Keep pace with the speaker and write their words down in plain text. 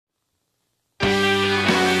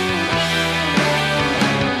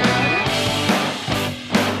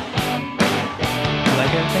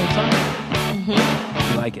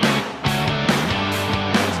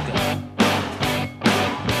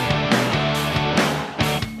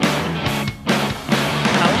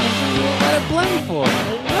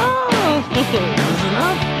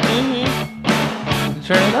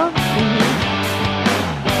turn it up?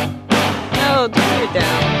 No, turn it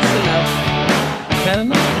down. It's enough. Is that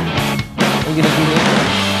enough? We're gonna do this.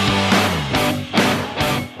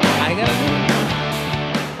 I gotta do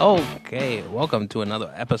it. Okay, welcome to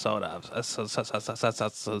another episode of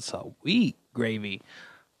Wheat Gravy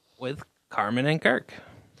with Carmen and Kirk.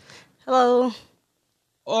 Hello.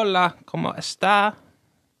 Hola, ¿cómo está?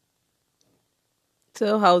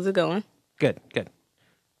 So, how's it going? Good.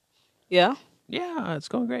 Yeah? Yeah, it's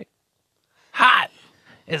going great. Hot.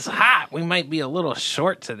 It's hot. We might be a little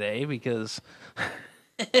short today because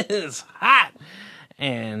it's hot.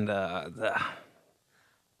 And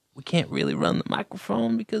we can't really run the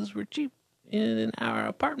microphone because we're cheap in our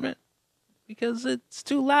apartment because it's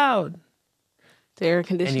too loud. The air And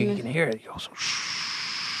conditioning? you can hear it. You also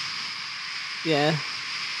Yeah.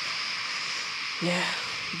 Yeah.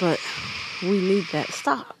 But we need that.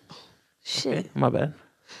 Stop. Shit. Okay, my bad.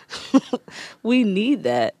 We need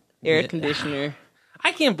that air Yeah. conditioner.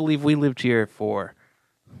 I can't believe we lived here for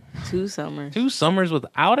 2 summers. 2 summers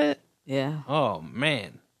without it. Yeah. Oh,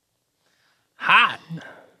 man. Hot.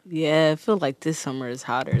 Yeah, I feel like this summer is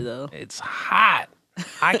hotter, though. It's hot.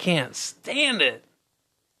 I can't stand it.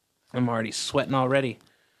 I'm already sweating already.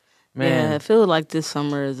 Man. Yeah, I feel like this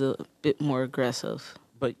summer is a bit more aggressive.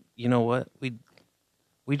 But you know what?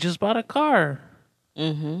 We just bought a car.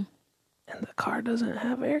 Mm-hmm. And the car doesn't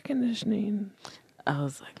have air conditioning. I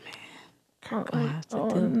was like, man, Kirk gonna have to Oh,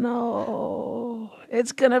 do. no.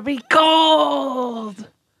 It's going to be cold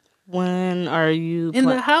When are you... in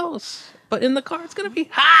the house. But in the car, it's going to be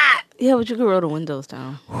hot. Yeah, but you can roll the windows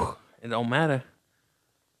down. It don't matter.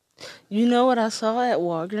 You know what I saw at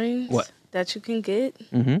Walgreens? What? That you can get?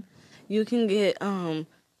 Mm-hmm. You can get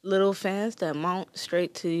little fans that mount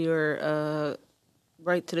straight to your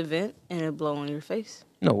right to the vent and it blow on your face.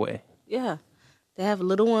 No way. Yeah. They have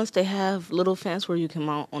little ones. They have little fans where you can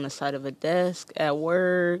mount on the side of a desk, at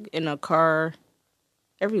work, in a car,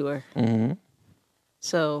 everywhere. Mm-hmm.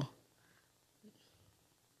 So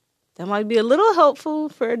that might be a little helpful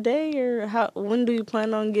for a day. Or when do you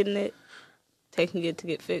plan on taking it to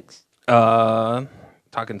get fixed?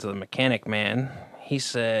 Talking to the mechanic man, he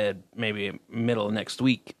said maybe middle of next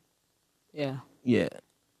week. Yeah. Yeah.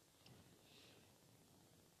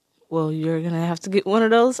 Well, you're going to have to get one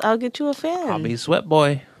of those. I'll get you a fan. I'll be sweat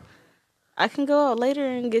boy. I can go out later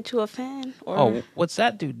and get you a fan. Or, Oh, what's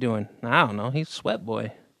that dude doing? I don't know. He's sweat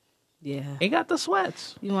boy. yeah. He got the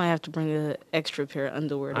sweats. You might have to bring an extra pair of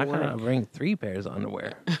underwear to I work. gotta bring 3 pairs of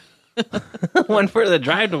underwear. One for the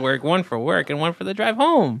drive to work, one for work, and one for the drive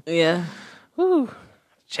home. Yeah. Woo.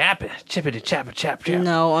 Chippity chap.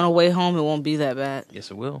 No, on the way home, it won't be that bad.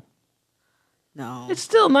 Yes, it will. No. It's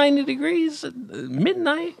still 90 degrees at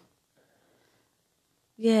midnight.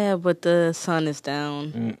 Yeah, but the sun is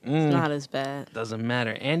down. It's not as bad. Doesn't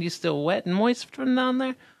matter. And you still wet and moist from down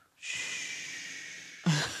there? Shh.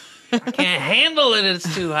 I can't handle it.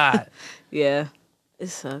 It's too hot. Yeah. It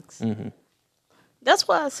sucks. Mm-hmm. That's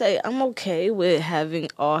why I say I'm okay with having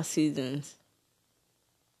all seasons.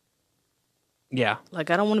 Yeah.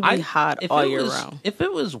 Like, I don't want to be hot all year round. If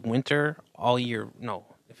it was winter all year, no.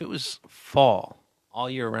 If it was fall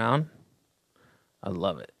all year round, I'd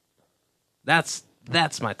love it. That's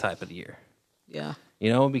my type of the year. Yeah.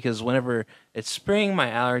 You know, because whenever it's spring, my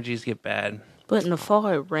allergies get bad. But in the fall,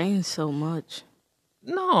 it rains so much.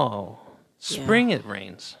 No. Spring it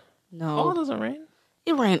rains. Fall No. doesn't rain.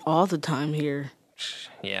 It rained all the time here.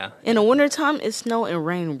 Yeah. In the wintertime, it snow and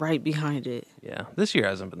rain right behind it. Yeah. This year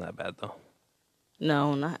hasn't been that bad, though.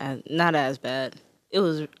 No, not as bad. It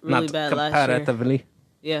was really Not bad last year. comparatively.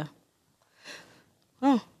 Yeah.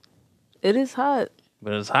 Oh, it is hot.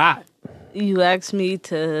 But it's hot. You asked me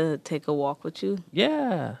to take a walk with you,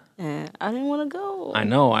 Yeah. and I didn't want to go. I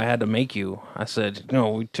know. I had to make you. I said,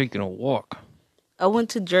 no, we're taking a walk. I went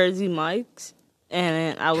to Jersey Mike's,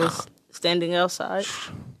 and I was standing outside,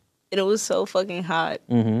 and it was so fucking hot.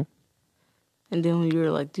 Mm-hmm. And then when you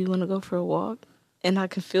were like, do you want to go for a walk? And I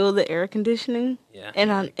can feel the air conditioning. Yeah.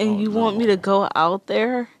 And you want me to go out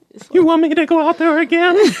there? It's like, You want me to go out there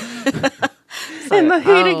again? In the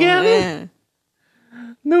heat again? Man.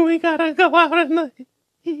 No, we gotta go out in the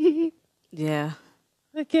heat Yeah.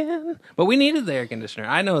 again. But we needed the air conditioner.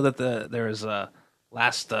 I know that there was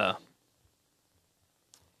last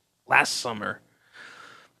summer.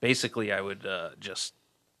 Basically, I would I'd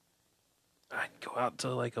go out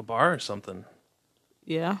to like a bar or something,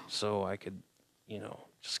 Yeah. so I could,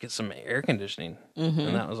 just get some air conditioning, Mm-hmm.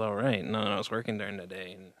 and that was all right. No, I was working during the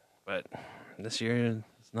day, but this year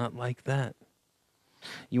it's not like that.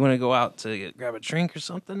 You want to go out to grab a drink or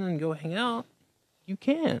something and go hang out, you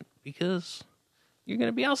can't because you're going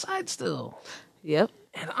to be outside still. Yep.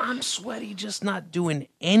 And I'm sweaty just not doing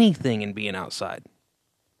anything and being outside.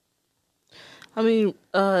 I mean,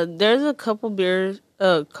 there's a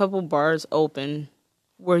couple bars open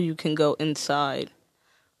where you can go inside,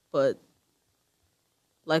 but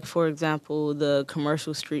like for example, the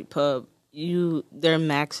Commercial Street Pub, their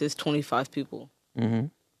max is 25 people. Mm-hmm.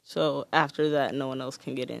 So after that, no one else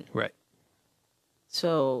can get in. Right.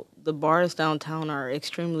 So the bars downtown are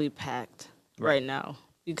extremely packed right now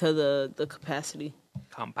because of the capacity.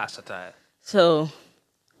 Capacity. So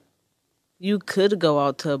you could go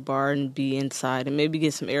out to a bar and be inside and maybe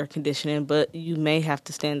get some air conditioning, but you may have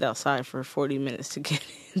to stand outside for 40 minutes to get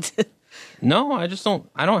in. No, I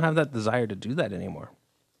don't have that desire to do that anymore.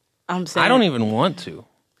 I'm saying I don't even want to.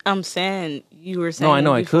 I'm saying you were saying No, I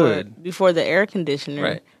know I could. Before the air conditioner,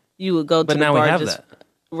 Right. you would go to But the now bar we have just that.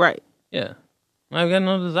 right. Yeah. I've got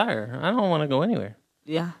no desire. I don't want to go anywhere.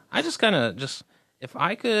 Yeah. I just kind of if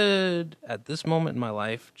I could at this moment in my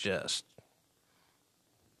life just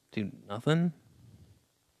do nothing,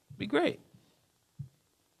 it'd be great.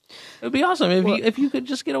 It would be awesome if you could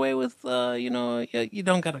just get away with you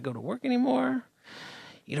don't got to go to work anymore.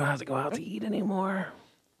 You don't have to go out to eat anymore.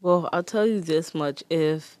 Well, I'll tell you this much: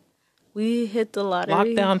 if we hit the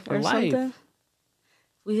lottery, Lockdown for or life. something,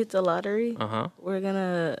 we hit the lottery. We're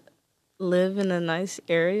gonna live in a nice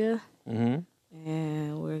area, and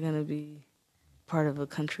we're gonna be part of a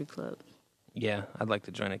country club. Yeah, I'd like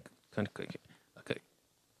to join a country. Okay.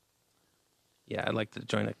 Yeah, I'd like to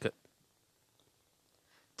join a.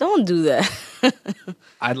 Don't do that.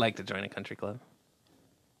 I'd like to join a country club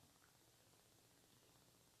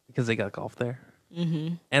because they got golf there,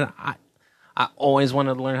 and I always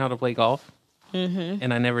wanted to learn how to play golf,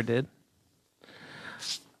 and I never did.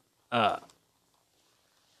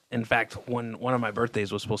 In fact, one of my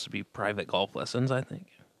birthdays was supposed to be private golf lessons, I think,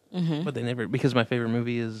 but they never, because my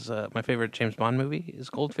favorite James Bond movie is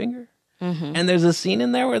Goldfinger. And there's a scene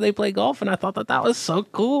in there where they play golf, and I thought that was so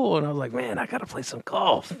cool. And I was like, man, I got to play some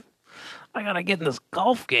golf. I got to get in this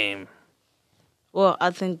golf game. Well,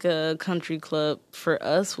 I think a country club for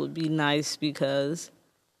us would be nice because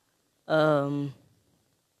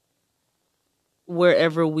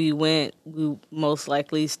wherever we went, we most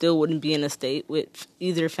likely still wouldn't be in a state with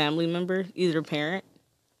either family member, either parent.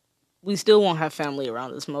 We still won't have family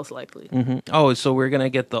around us, most likely. Oh, so we're going to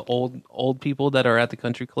get the old people that are at the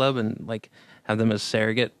country club and like have them as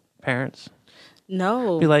surrogate parents?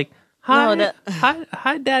 No. Be like, hi, No,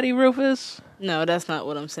 hi, Daddy Rufus. No, that's not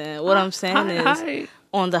what I'm saying. What I'm saying is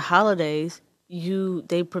on the holidays,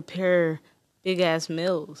 they prepare big ass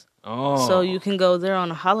meals. Oh. So you can go there on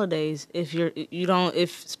the holidays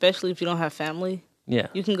especially if you don't have family. Yeah.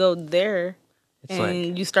 You can go there.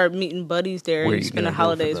 And you start meeting buddies there and you spend the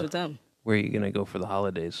holidays with them. Where are you going to go for the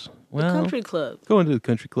holidays? The country club. Going to the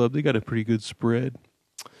country club. They got a pretty good spread.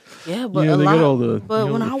 Yeah, but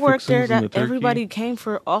when I worked there, everybody came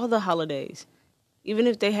for all the holidays. Even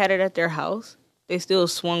if they had it at their house, they still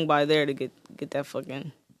swung by there to get that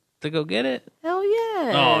fucking... To go get it? Hell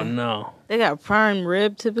yeah. Oh, no. They got prime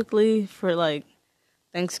rib typically for like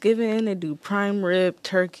Thanksgiving. They do prime rib,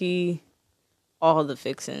 turkey, all the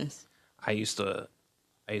fixings. I used to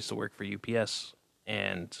work for UPS,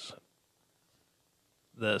 and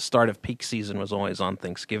the start of peak season was always on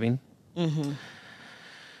Thanksgiving.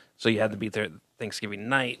 So you had to be there Thanksgiving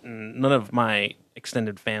night, and none of my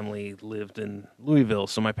extended family lived in Louisville,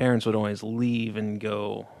 so my parents would always leave and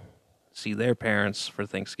go see their parents for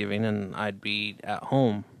Thanksgiving, and I'd be at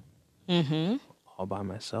home all by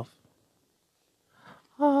myself.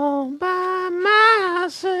 All by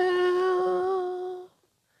myself.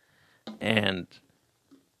 And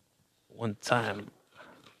one time,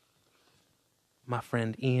 my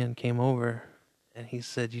friend Ian came over, and he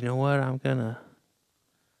said, you know what, I'm going to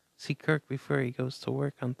see Kirk before he goes to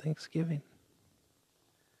work on Thanksgiving.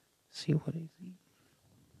 See what he's eating.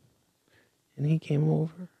 And he came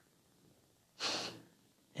over,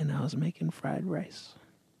 and I was making fried rice.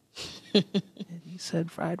 And he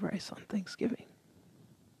said, fried rice on Thanksgiving.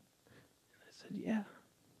 And I said, yeah.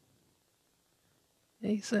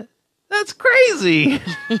 And he said, that's crazy.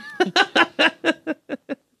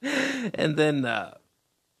 And then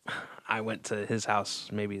I went to his house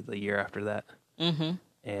maybe the year after that.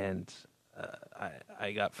 And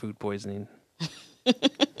I got food poisoning.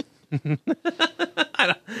 I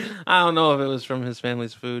don't know if it was from his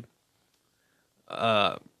family's food.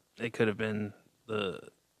 It could have been the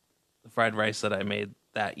fried rice that I made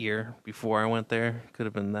that year before I went there. Could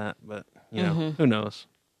have been that, but who knows?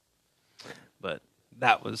 But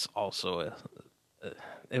that was also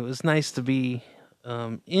it was nice to be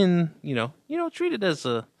treated as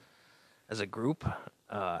a group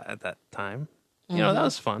at that time. You know, that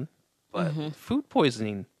was fun. But food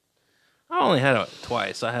poisoning, I only had it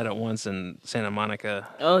twice. I had it once in Santa Monica.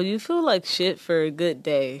 Oh, you feel like shit for a good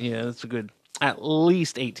day. Yeah, that's a good, at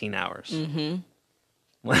least 18 hours.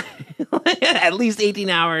 At least 18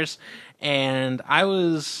 hours. And I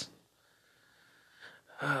was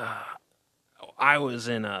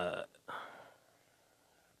in a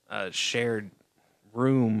shared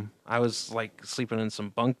room. I was like sleeping in some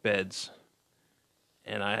bunk beds,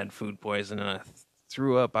 and I had food poisoning, and I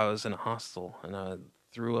threw up. I was in a hostel, and I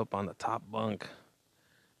threw up on the top bunk,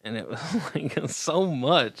 and it was like so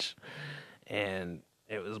much, and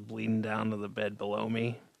it was bleeding down to the bed below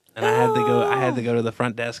me. And I had to go to the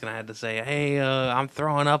front desk, and I had to say, "Hey, I'm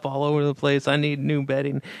throwing up all over the place. I need new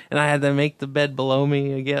bedding." And I had to make the bed below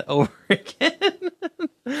me again over again.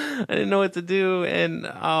 I didn't know what to do, and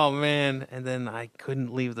oh man! And then I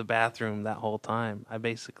couldn't leave the bathroom that whole time. I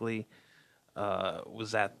basically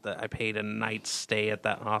I paid a night's stay at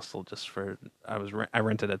that hostel just for I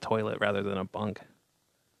rented a toilet rather than a bunk.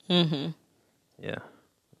 Yeah, it's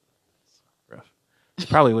rough.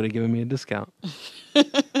 Probably would have given me a discount.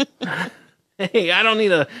 Hey, I don't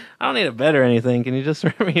need a bed or anything. Can you just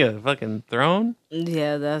rent me a fucking throne?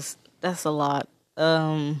 Yeah, that's a lot.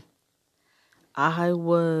 I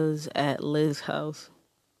was at Liz's house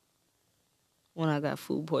when I got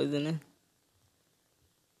food poisoning,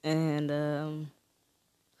 and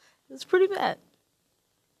it's pretty bad.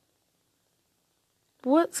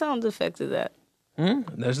 What sound effect is that?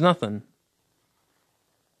 There's nothing.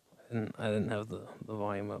 I didn't have the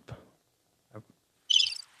volume up.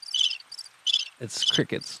 It's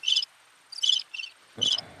crickets.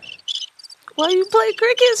 Why you play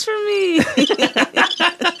crickets for me? I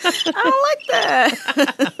don't like that.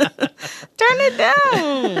 Turn it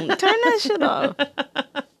down. Turn that shit off.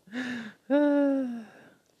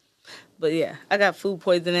 But yeah, I got food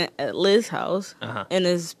poisoning at Liz's house, and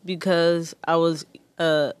it's because I was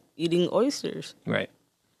eating oysters. Right.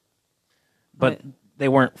 But they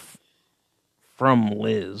weren't from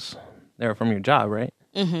Liz. They were from your job, right?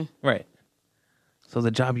 Right. So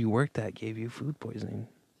the job you worked at gave you food poisoning.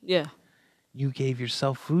 Yeah. You gave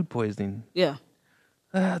yourself food poisoning. Yeah.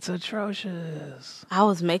 That's atrocious. I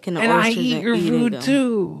was making the and oysters I eat your food them.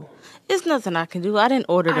 too. It's nothing I can do. I didn't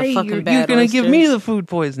order the fucking bad You're gonna oysters. give me the food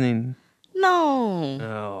poisoning. No.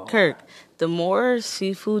 Oh. Kirk, the more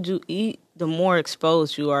seafood you eat, the more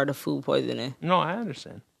exposed you are to food poisoning. No, I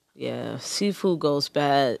understand. Yeah, seafood goes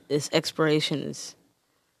bad. Its expiration is...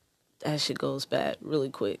 That shit goes bad really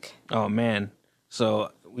quick. Oh, man.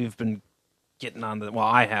 So we've been getting on the... Well,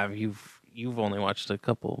 I have. You've only watched a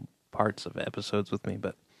couple parts of episodes with me,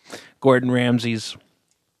 but Gordon Ramsay's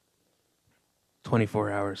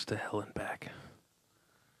 24 Hours to Hell and Back.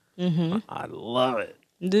 I love it.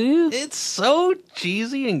 Do you? It's so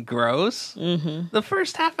cheesy and gross. The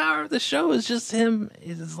first half hour of the show is just him.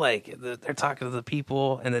 It's like they're talking to the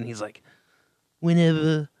people, and then he's like,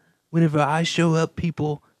 "Whenever I show up,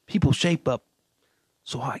 people shape up,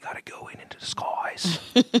 so I gotta go into disguise."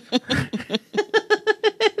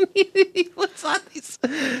 He puts on these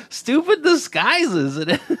stupid disguises,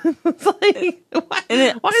 and it's like, why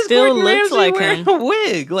is Gordon Ramsay like wearing a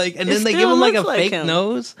wig? Like, and then they give him like a fake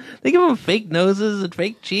nose. They give him fake noses and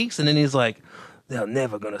fake cheeks, and then he's like, "They're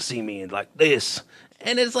never gonna see me like this."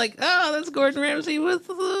 And it's like, oh, that's Gordon Ramsay with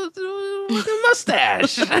a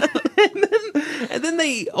mustache. and then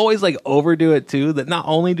they always like overdo it too. That not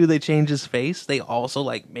only do they change his face, they also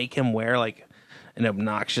like make him wear like an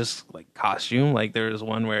obnoxious like costume. Like there was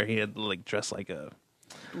one where he had like dressed like a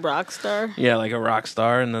rock star. Yeah, like a rock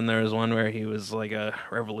star. And then there was one where he was like a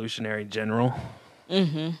revolutionary general.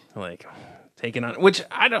 Like taking on, which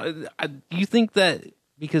you think that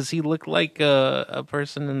because he looked like a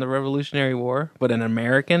person in the Revolutionary War, but an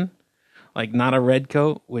American, like not a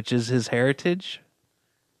redcoat, which is his heritage.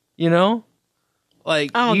 You know,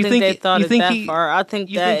 like I don't think they thought it that far. I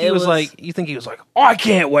think that it was like you think he was like, oh, I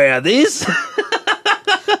can't wear this.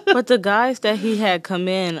 But the guys that he had come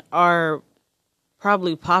in are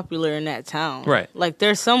probably popular in that town, right? Like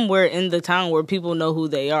they're somewhere in the town where people know who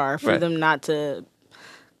they are. For them not to,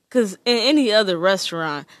 because in any other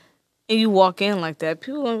restaurant. And you walk in like that,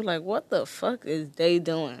 people are like, what the fuck is they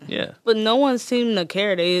doing? Yeah. But no one seemed to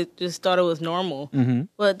care. They just thought it was normal.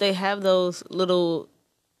 But they have those little,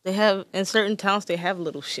 in certain towns, they have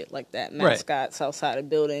little shit like that, mascots outside of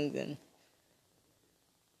buildings.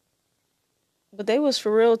 But they was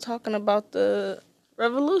for real talking about the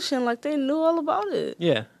revolution like they knew all about it.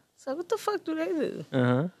 Yeah. So what the fuck do they do?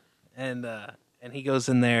 And he goes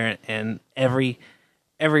in there, and every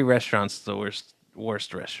restaurant's the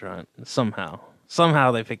worst restaurant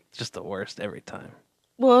somehow they pick just the worst every time.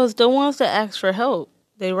 Well, it's the ones that ask for help.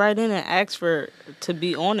 They write in and ask for to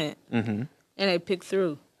be on it, and they pick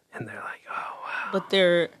through. And they're like, oh wow. But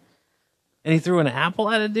they're And he threw an apple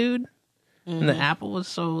at a dude, and the apple was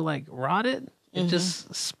so like rotted, it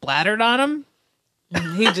just splattered on him.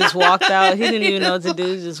 he just walked out. He didn't even know what to do.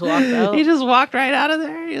 He just walked out. He just walked right out of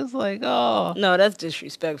there. He was like, oh. No, that's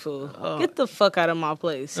disrespectful. Get the fuck out of my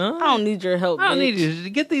place. I don't need your help, I don't bitch. need you to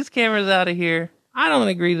get these cameras out of here. I don't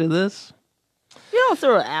agree to this. You don't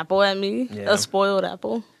throw an apple at me. Yeah. A spoiled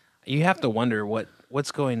apple. You have to wonder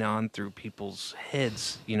what's going on through people's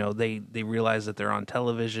heads. You know, they realize that they're on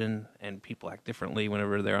television and people act differently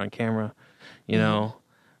whenever they're on camera, you know.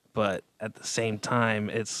 But at the same time,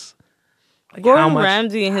 it's like Gordon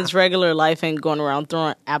Ramsay in his regular life ain't going around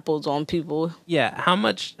throwing apples on people. Yeah, how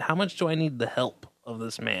much do I need the help of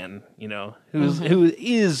this man, you know, who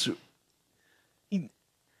is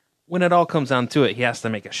when it all comes down to it, he has to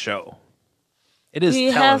make a show. It is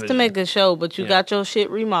He television. has to make a show, but you got your shit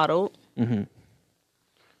remodeled. Mm-hmm.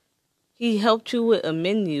 He helped you with a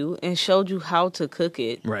menu and showed you how to cook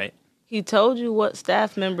it. Right. He told you what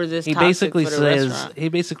staff members is He toxic basically for the says restaurant.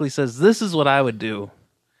 this is what I would do,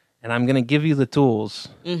 and I'm going to give you the tools,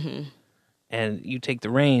 and you take the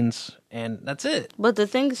reins, and that's it. But the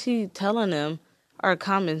things he telling them are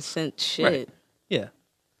common sense shit. Right. Yeah.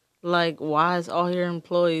 Like, why is your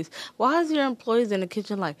employees in the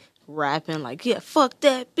kitchen like rapping like, yeah, fuck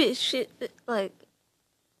that bitch shit? Like,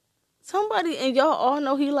 somebody, and y'all all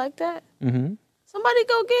know he like that. Mm-hmm. Somebody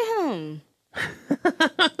go get him.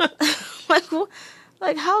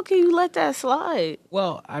 Like, how can you let that slide?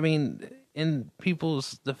 Well, I mean, in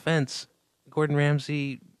people's defense, Gordon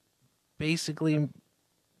Ramsay basically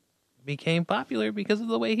became popular because of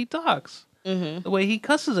the way he talks, the way he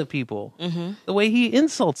cusses at people, the way he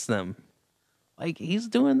insults them. Like, he's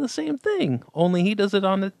doing the same thing, only he does it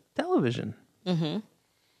on the television.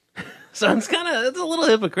 So it's a little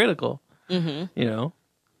hypocritical, you know,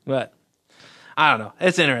 but I don't know.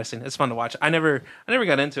 It's interesting. It's fun to watch. I never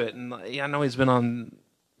got into it, and I know he's been on.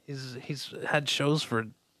 He's had shows for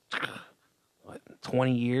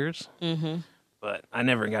 20 years, but I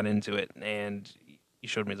never got into it. And you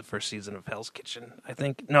showed me the first season of Hell's Kitchen. I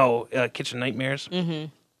think Kitchen Nightmares,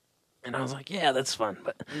 and I was like, yeah, that's fun.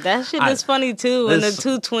 But that shit is funny too. And the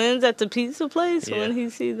two twins at the pizza place when he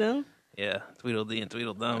see them. Yeah, Tweedledee and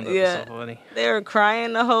Tweedledum. That was so funny. They were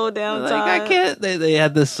crying the whole damn time. I can't. They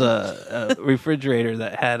had this refrigerator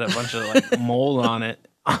that had a bunch of like mold on it.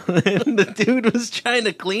 And the dude was trying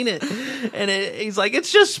to clean it, and he's like,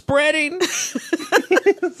 "It's just spreading." he's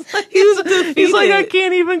like, "I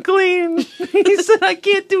can't even clean." He said, "I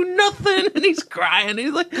can't do nothing," and he's crying.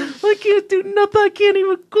 He's like, "I can't do nothing. I can't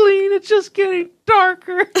even clean. It's just getting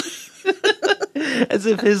darker." As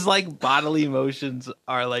if his like bodily emotions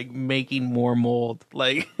are like making more mold.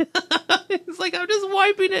 Like he's like, "I'm just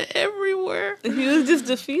wiping it everywhere." He was just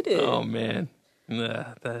defeated. Oh man,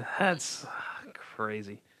 that's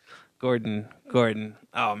crazy. Gordon.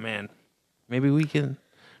 Oh man, maybe we can.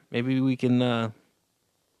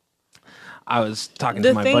 I was talking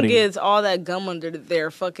to my buddy. The thing is, all that gum under their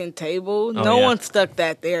fucking table. No one stuck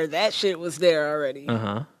that there. That shit was there already.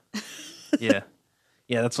 Yeah.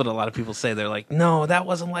 Yeah, that's what a lot of people say. They're like, "No, that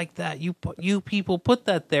wasn't like that. You people put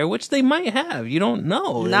that there," which they might have. You don't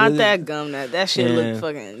know. Not that gum. That shit looked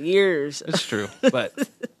fucking years. It's true, but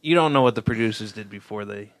you don't know what the producers did before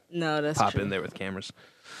they pop true. in there with cameras.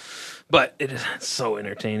 But it is so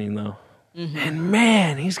entertaining, though. And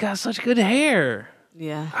man, he's got such good hair.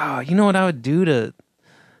 Yeah. Oh, you know what I would do to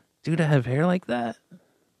have hair like that?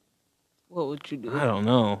 What would you do? I don't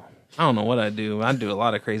know. I don't know what I'd do. I'd do a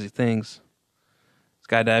lot of crazy things.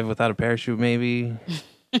 Skydive without a parachute, maybe.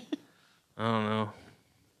 I don't know.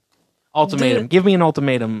 Ultimatum. Give me an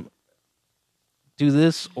ultimatum. Do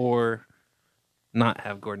this or not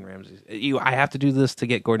have Gordon Ramsay's. I have to do this to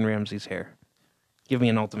get Gordon Ramsay's hair. Give me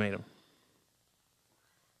an ultimatum.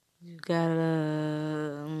 You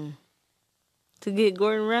gotta to get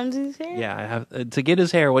Gordon Ramsay's hair. Yeah, I have to get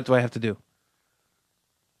his hair. What do I have to do?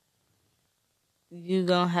 You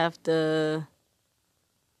gonna have to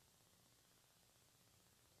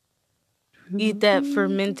eat that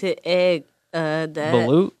fermented egg. That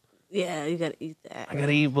Balut? Yeah, you gotta eat that. I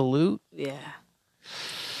gotta eat balut? Yeah.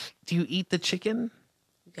 Do you eat the chicken?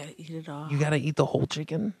 You gotta eat it all. You gotta eat the whole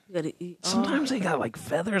chicken? You gotta eat all. Sometimes they got like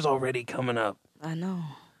feathers already coming up. I know.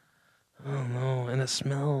 I don't know, and it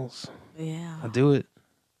smells. Yeah. I'll do it.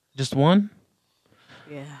 Just one?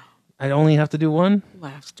 Yeah. I only have to do one? You might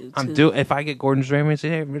have to do two. If I get Gordon Ramsay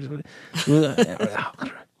hair,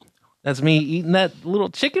 that's me eating that little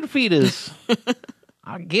chicken fetus.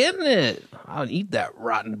 I'm getting it. I'll eat that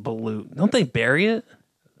rotten balut. Don't they bury it?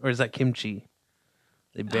 or is that kimchi?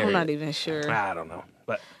 They bury I'm not it. even sure. I don't know,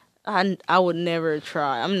 but I would never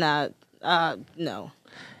try. I'm not. No,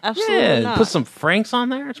 absolutely yeah, not. put some Franks on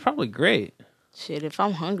there. It's probably great. Shit, if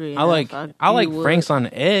I'm hungry, I like enough, I like would. Franks on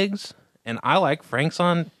eggs, and I like Franks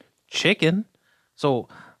on chicken. So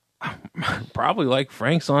probably like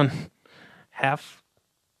Franks on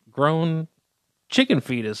half-grown chicken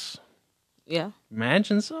fetus. Yeah.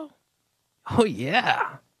 Imagine so. Oh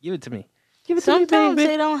yeah, give it to me. Give it Sometimes to me,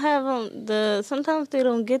 they don't have them. Sometimes they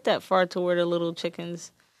don't get that far to where the little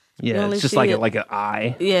chickens. Yeah, only it's just see like it- like an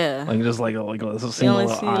eye, Yeah. like just like a You single only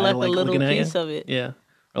little see eye, like a like little looking at piece you. of it, Yeah,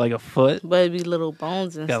 or like a foot, but it'd be little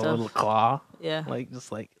bones and got stuff. a little claw, Yeah. like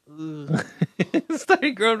just like ugh.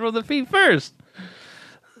 Started growing from the feet first.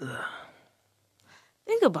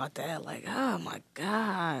 Think about that. Like, oh my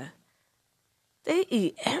god, they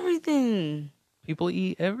eat everything. People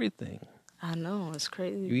eat everything. I know, it's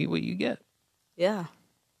crazy. You eat what you get. Yeah.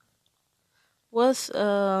 What's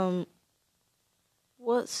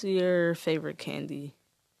your favorite candy?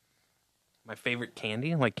 My favorite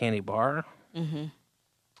candy, like candy bar. Mm-hmm.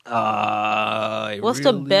 What's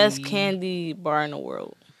the best candy bar in the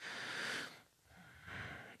world?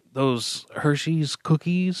 Those Hershey's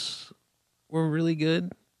cookies were really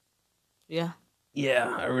good. Yeah.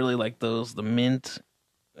 Yeah, I really like those. The mint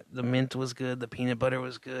was good. The peanut butter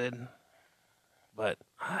was good. But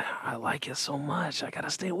I like it so much. I gotta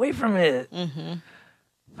stay away from it. Mm-hmm.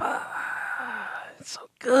 It's so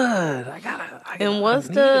good. I gotta. And what's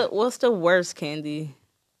the worst candy?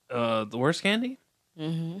 The worst candy?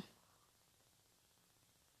 Mm-hmm.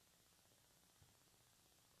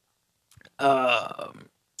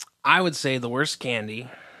 I would say the worst candy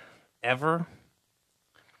ever.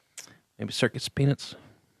 Maybe circus peanuts.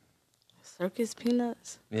 Circus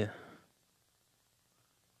peanuts? Yeah.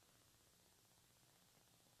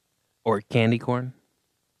 Or candy corn.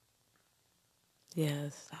 Yeah,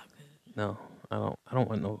 it's not good. No, I don't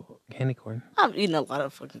want no candy corn. I've eaten a lot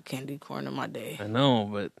of fucking candy corn in my day. I know,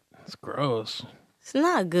 but it's gross. It's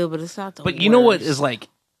not good, but it's not the But worst. you know what is like?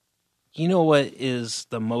 You know what is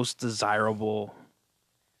the most desirable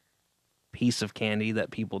piece of candy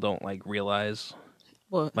that people don't like realize?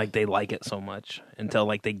 What? Like they like it so much until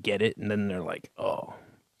like they get it, and then they're like, "Oh,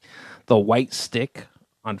 the white stick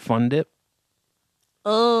on Fun Dip."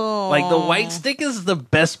 Oh. Like the white stick is the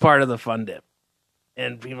best part of the Fun Dip.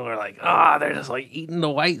 And people are like, they're just like eating the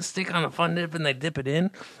white stick on a Fun Dip and they dip it in.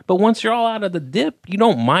 But once you're all out of the dip, you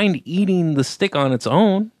don't mind eating the stick on its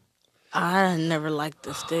own. I never liked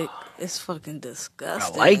the stick. It's fucking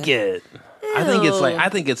disgusting. I like it. Ew. I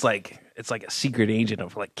think it's like a secret agent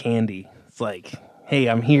of like candy. It's like, hey,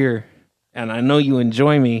 I'm here and I know you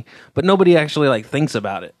enjoy me, but nobody actually like thinks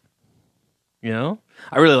about it. You know?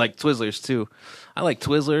 I really like Twizzlers too. I like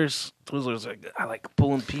Twizzlers. Twizzlers are good. I like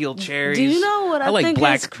pull and peel cherries. Do you know what I like think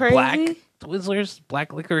is crazy? black Twizzlers,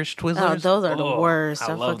 black licorice Twizzlers. Oh, those are the worst.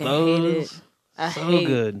 I love fucking those. hate it. I So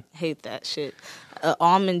good. hate that shit.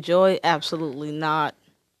 Almond Joy, absolutely not.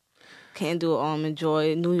 Can't do an Almond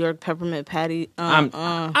Joy. New York peppermint patty. I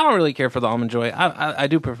don't really care for the Almond Joy. I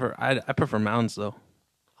do prefer. I prefer Mounds though.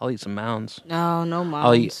 I'll eat some Mounds. No Mounds.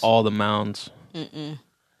 I'll eat all the Mounds. Mm-mm.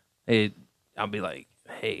 Hey, I'll be like,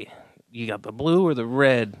 hey, you got the blue or the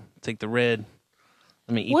red? Take the red.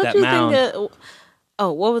 Let me eat What that you Mound. think?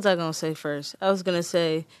 What was I gonna say first? I was gonna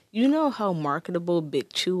say, you know how marketable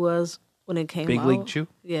Big Chew was when it came out. Big League Chew.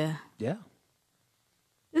 Yeah. Yeah.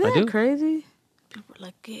 Isn't I that do. crazy? People were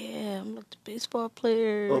like, yeah, I'm like the baseball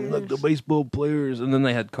player. I'm like the baseball players, and then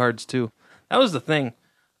they had cards too. That was the thing.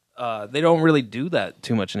 They don't really do that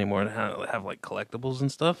too much anymore. And have like collectibles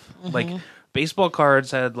and stuff. Mm-hmm. Like baseball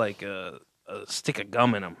cards had like a stick of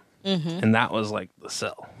gum in them, Mm-hmm. and that was like the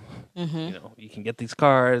sell. Mm-hmm. You know, you can get these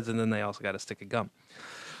cards, and then they also got a stick of gum.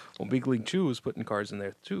 Well, Big League Chew was putting cards in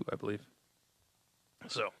there too, I believe.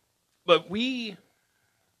 So, but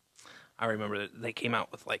I remember that they came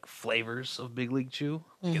out with like flavors of Big League Chew,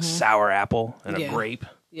 like a sour apple and Yeah. a grape.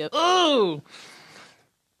 Yep. Oh,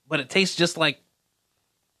 but it tastes just like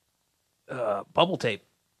bubble tape.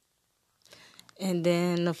 And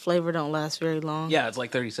then the flavor don't last very long. Yeah, it's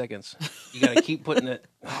like 30 seconds. You got to keep putting it.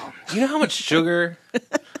 Oh, you know how much sugar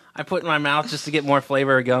I put in my mouth just to get more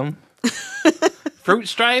flavor of gum? Fruit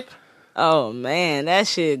Stripe. Oh man, that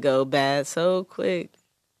shit go bad so quick.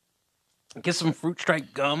 Get some Fruit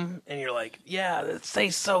Stripe gum, and you're like, yeah, it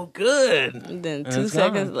tastes so good. And then And 2 it's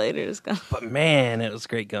seconds gone. later, it's gone. But man, it was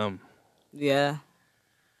great gum. Yeah.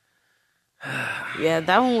 Yeah,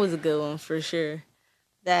 that one was a good one for sure.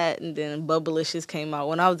 That and then Bubblicious came out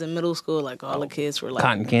when I was in middle school. Like all the kids were like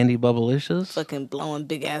Cotton candy Bubblicious. fucking blowing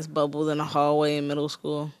big ass bubbles in the hallway in middle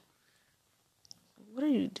school. What are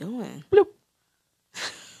you doing? Bloop.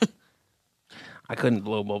 I couldn't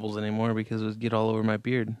blow bubbles anymore because it would get all over my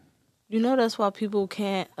beard. You know that's why people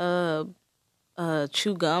can't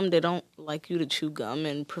chew gum. They don't like you to chew gum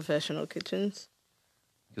in professional kitchens.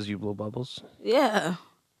 Because you blow bubbles? Yeah.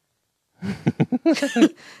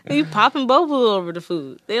 You popping bubbles over the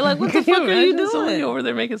food. They're like, what the fuck are you doing? Somebody over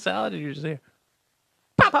there making salad and you're just there.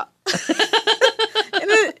 Pop. And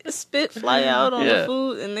then spit fly out on the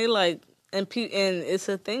food, and they like, and it's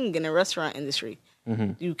a thing in the restaurant industry.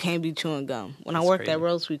 Mm-hmm. You can't be chewing gum. When That's I worked crazy. at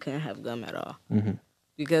Rose, we couldn't have gum at all Mm-hmm.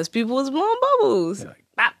 because people was blowing bubbles. You're like,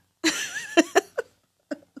 pop.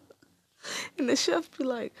 And the chef be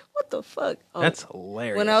like, what the fuck? Oh, That's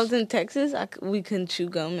hilarious. when I was in Texas, we couldn't chew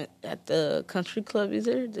gum at the country club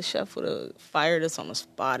either. The chef would have fired us on the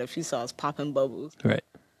spot if he saw us popping bubbles. Right.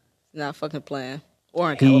 Not fucking playing.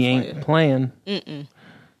 Or in He California. ain't playing. Mm-mm.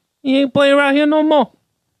 He ain't playing around here no more.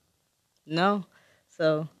 No.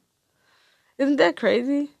 So, isn't that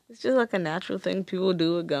crazy? It's just like a natural thing people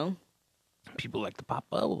do with gum. People like to pop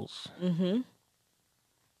bubbles. Mm-hmm.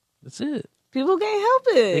 That's it. People can't help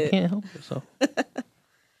it. They can't help themselves.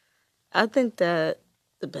 I think that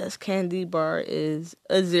the best candy bar is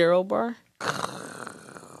a Zero bar.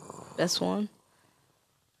 That's one.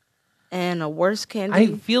 And a worst candy.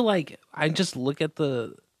 I feel like I just look at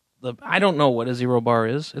the I don't know what a Zero bar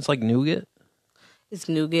is. It's like nougat. It's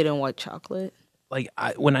nougat and white chocolate. Like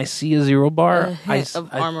when I see a Zero bar, A hint of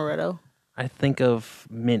amaretto. I think of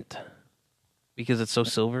mint because it's so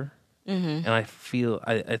silver. Mm-hmm. And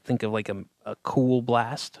I think of like a cool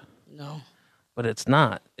blast, No. but it's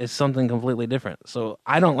not. It's something completely different. So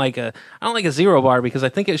I don't like a Zero bar because I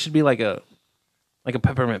think it should be like a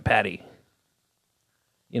peppermint patty.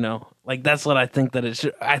 You know, like that's what I think that it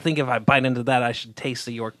should. I think if I bite into that, I should taste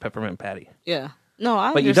the York peppermint patty. Yeah. No,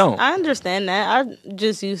 But you don't. I understand that. I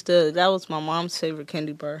just used to. That was my mom's favorite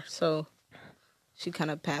candy bar, so she kind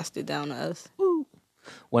of passed it down to us. Woo.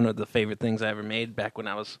 One of the favorite things I ever made back when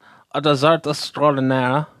I was a dessert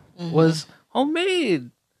extraordinaire was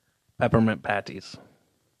homemade peppermint patties.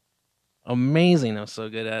 Amazing. I was so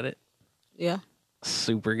good at it. Yeah.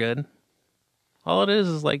 Super good. All it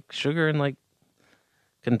is like sugar and like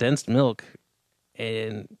condensed milk.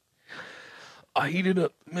 And I heated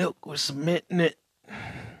up milk with some mint in it.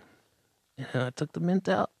 And I took the mint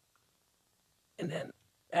out. And then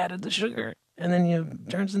added the sugar. And then it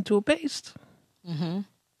turns into a paste. Mm-hmm. And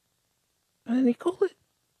then you cool it.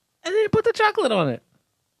 And then you put the chocolate on it.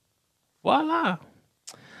 Voila.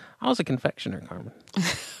 I was a confectioner, Carmen.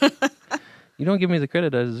 You don't give me the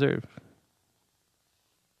credit I deserve.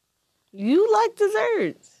 You like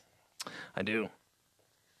desserts. I do.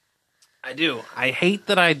 I hate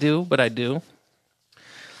that I do, but I do.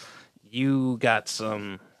 You got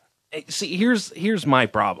some... See, here's my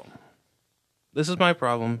problem. This is my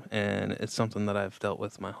problem, and it's something that I've dealt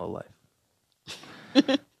with my whole life.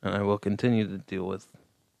 And I will continue to deal with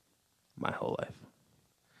my whole life.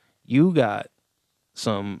 You got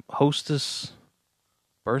some Hostess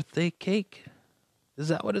birthday cake? Is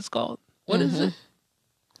that what it's called? What is it?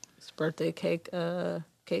 It's birthday cake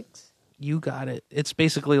cakes. You got it. It's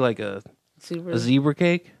basically like a Zebra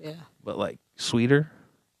cake, Yeah. but like sweeter.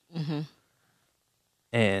 Mm-hmm.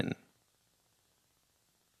 And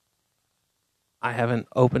I haven't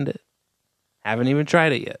opened it. Haven't even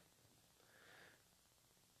tried it yet.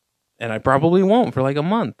 And I probably won't for like a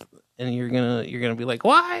month. And you're gonna be like,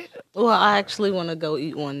 why? Well, I actually want to go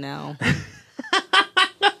eat one now.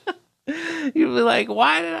 You'll be like,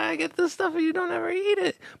 why did I get this stuff and you don't ever eat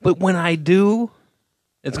it? But when I do,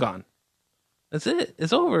 it's gone. That's it.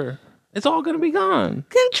 It's over. It's all gonna be gone.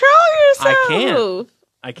 Control yourself.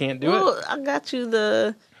 I can't do it. I got you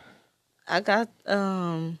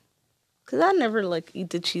because I never like eat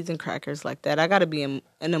the cheese and crackers like that. I got to be in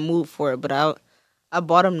a mood for it. But I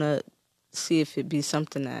bought them to see if it'd be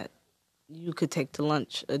something that you could take to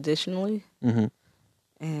lunch additionally. Mm-hmm.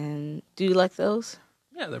 And do you like those?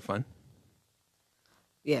 Yeah, they're fun.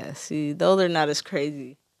 Yeah, see, though they're not as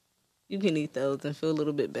crazy. You can eat those and feel a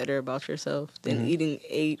little bit better about yourself than eating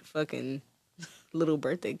 8 fucking little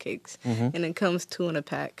birthday cakes. Mm-hmm. And it comes 2 in a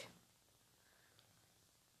pack.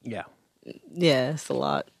 Yeah. Yeah, it's a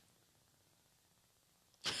lot.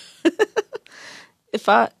 If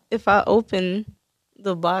I open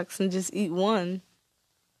the box and just eat one,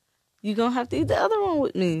 you're going to have to eat the other one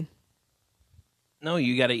with me. No,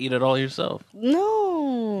 you got to eat it all yourself.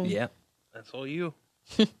 No. Yeah, that's all you.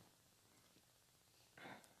 See,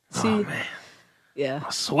 Oh, man. yeah.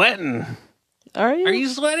 I'm sweating. Are you? Are you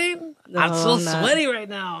sweating? No, I'm so I'm not. sweaty right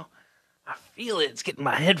now. I feel it. It's getting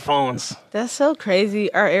my headphones. That's so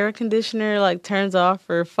crazy. Our air conditioner like turns off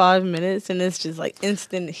for 5 minutes and it's just like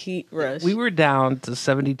instant heat rush. We were down to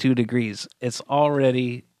 72 degrees. It's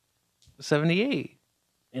already 78.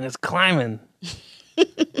 And it's climbing.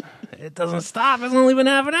 It doesn't stop. It's only been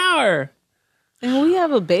half an hour. And we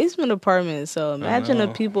have a basement apartment, so imagine the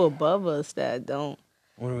people above us that don't.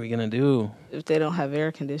 What are we going to do? If they don't have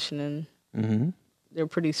air conditioning, they're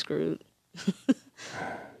pretty screwed.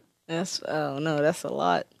 That's a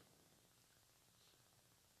lot.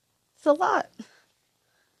 It's a lot.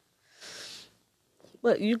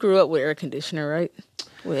 But you grew up with air conditioner, right?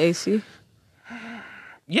 With AC?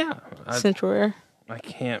 Yeah. Central Air? I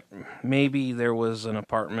can't. Maybe there was an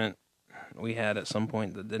apartment we had at some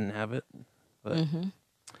point that didn't have it. But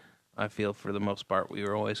I feel for the most part we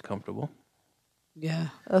were always comfortable. Yeah,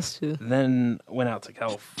 us too. Then went out to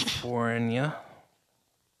California.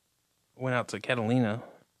 Went out to Catalina,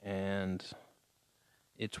 and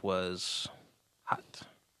it was hot.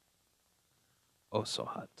 Oh, so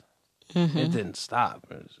hot. It didn't stop.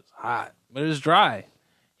 It was just hot, but it was dry.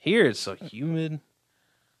 Here it's so humid.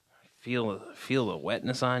 Feel the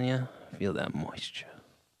wetness on you. Feel that moisture.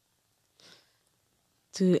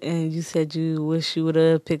 Dude, and you said you wish you would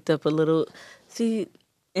have picked up a little. See,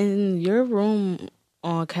 in your room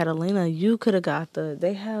on Catalina, you could have got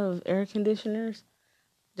they have air conditioners.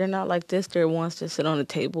 They're not like this. They're ones that sit on the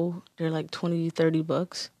table. They're like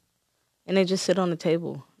 $20-$30. And they just sit on the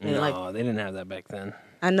table. And No, they didn't have that back then.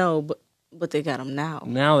 I know, but they got them now.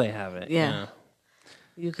 Now they have it. Yeah.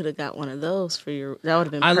 You could have got one of those for your. That would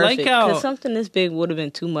have been I perfect. like how- Because something this big would have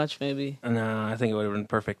been too much, maybe. No, I think it would have been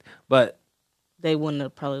perfect. But They wouldn't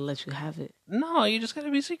have probably let you have it. no, you just got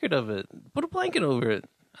to be secret of it. Put a blanket over it.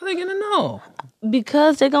 How are they going to know?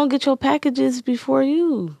 Because they're going to get your packages before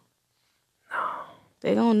you. No.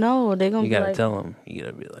 They don't know. They're going to You be got to like, tell them. You got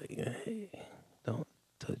to be like, hey, don't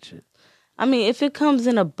touch it. I mean, if it comes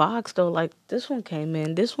in a box, though, like this one came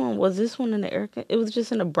in. This one in the air? It was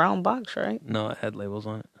just in a brown box, right? No, it had labels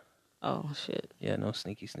on it. Oh, shit. Yeah, no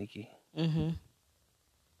sneaky.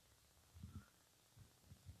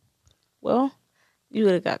 Well, you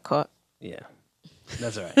would have got caught. Yeah,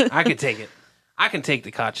 that's all right. I could take it. I can take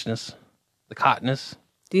the cotchness. The cotness.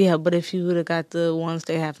 Yeah, but if you would have got the ones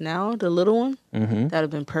they have now, the little one, that would have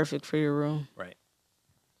been perfect for your room. Right.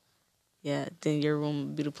 Yeah, then your room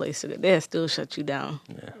would be the place to go. They'd still shut you down.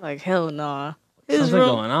 Yeah. Like, hell nah. Something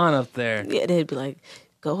going on up there. Yeah, they'd be like,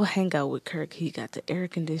 go hang out with Kirk. He got the air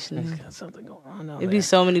conditioning. He's got something going on out It'd there. be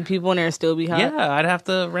so many people in there and still be hot. Yeah, I'd have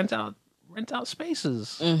to rent out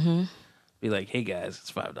spaces. Be like, hey guys,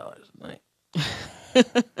 it's $5 a night.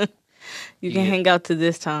 You can hang out to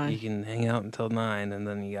this time. You can hang out until 9, and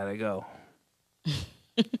then you gotta go.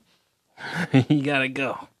 You gotta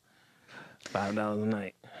go. $5 a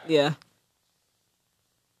night. Yeah.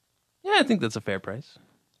 Yeah, I think that's a fair price.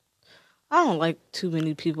 I don't like too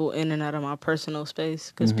many people in and out of my personal space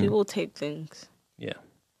because people take things. Yeah,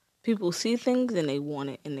 People see things and they want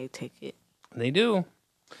it and they take it. they do.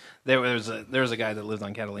 There was a guy that lived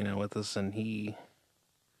on Catalina with us, and he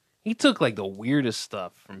took like the weirdest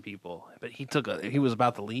stuff from people. But he was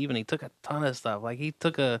about to leave, and he took a ton of stuff. Like he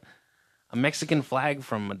took a Mexican flag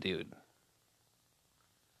from a dude.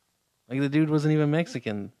 Like the dude wasn't even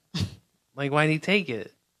Mexican. Like why'd he take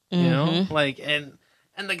it? You know, like and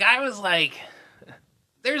the guy was like,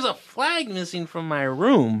 "There's a flag missing from my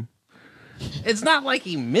room." It's not like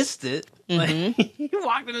he missed it. Like, he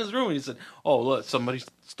walked in his room and he said, "Oh, look, somebody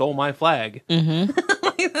stole my flag."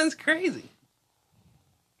 Like, that's crazy.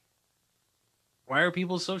 Why are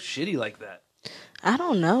people so shitty like that? I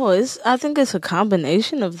don't know. I think it's a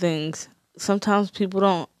combination of things. Sometimes people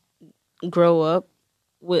don't grow up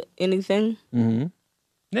with anything.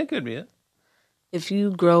 That could be it. If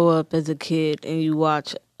you grow up as a kid and you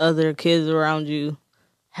watch other kids around you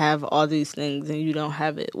have all these things and you don't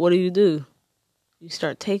have it, what do? You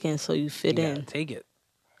start taking so you fit You in. gotta take it.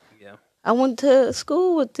 Yeah. I went to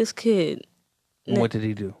school with this kid. What did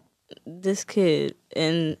he do? This kid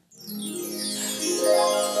and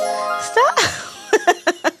stop.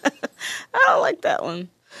 I don't like that one.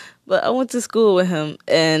 But I went to school with him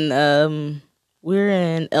and we're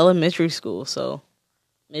in elementary school, so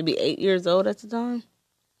maybe 8 years old at the time.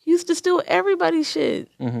 He used to steal everybody's shit.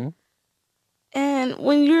 And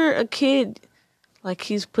when you're a kid, like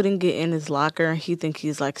he's putting it in his locker and he think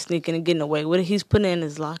he's like sneaking and getting away with it. He's putting it in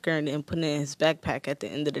his locker and then putting it in his backpack at the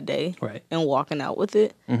end of the day. Right. And walking out with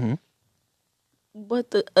it.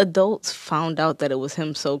 But the adults found out that it was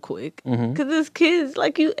him so quick. Because this kid's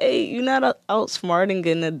like you 8. You're not outsmarting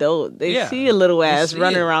an adult. They see a little ass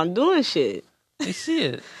running around doing shit. They see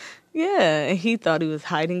it. Yeah, and he thought he was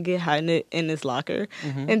hiding it in his locker.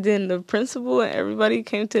 And then the principal and everybody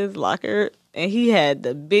came to his locker, and he had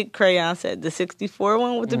the big crayon set, the 64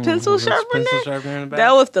 one with the pencil sharpener. Pencil sharpener in the back.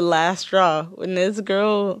 That was the last straw. When this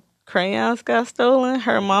girl crayons got stolen,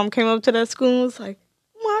 her mom came up to that school and was like,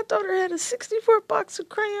 my daughter had a 64 box of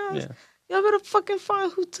crayons. Yeah. Y'all better fucking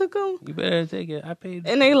find who took them. You better take it. I paid.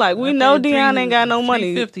 And they like, we know Dion ain't got no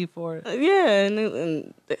money. $350 for it. Yeah,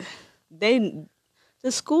 and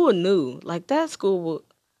the school knew. Like, that school,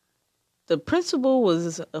 the principal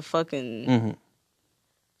was a fucking,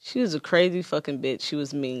 she was a crazy fucking bitch. She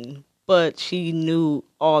was mean. But she knew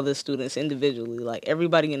all the students individually. Like,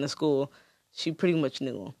 everybody in the school, she pretty much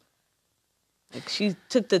knew them. Like, she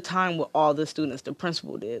took the time with all the students. The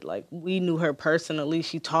principal did. Like, we knew her personally.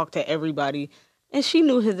 She talked to everybody. And she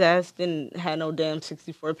knew his ass didn't have no damn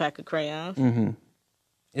 64 pack of crayons. Mm-hmm.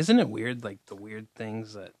 Isn't it weird, like, the weird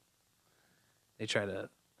things that they try to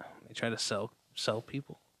sell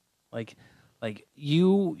people? Like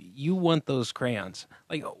you want those crayons.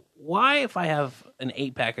 Like, why, if I have an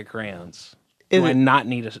 8-pack of crayons, do I not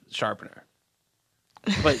need a sharpener?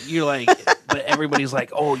 But you're like, but everybody's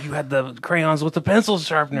like, oh, you had the crayons with the pencil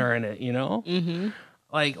sharpener in it, you know? Mm-hmm.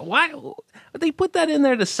 Like, why? But they put that in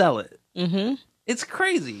there to sell it. Mm-hmm. It's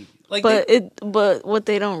crazy. Like, but what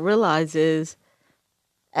they don't realize is,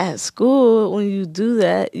 at school, when you do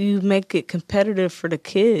that, you make it competitive for the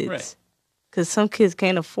kids. Right. Because some kids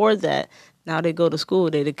can't afford that. Now they go to school,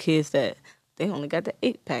 they the kids that they only got the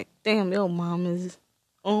 8-pack. Damn, your mom is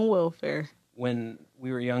on welfare. When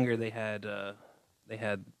we were younger, they had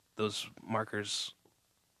those markers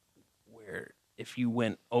where if you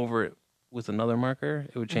went over it with another marker,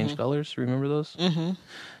 it would change colors. Remember those? Mm-hmm.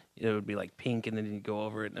 It would be like pink, and then you'd go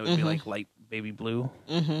over it, and it would be like light baby blue.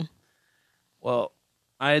 Mm-hmm. Well,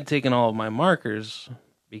 I had taken all of my markers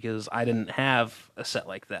because I didn't have a set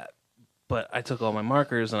like that. But I took all my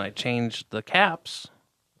markers and I changed the caps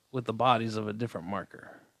with the bodies of a different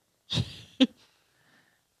marker.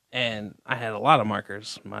 And I had a lot of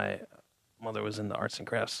markers. My mother was into arts and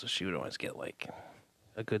crafts, so she would always get like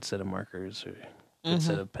a good set of markers or a good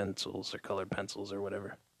set of pencils or colored pencils or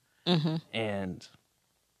whatever. Mm-hmm. And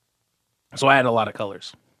so I had a lot of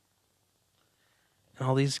colors. And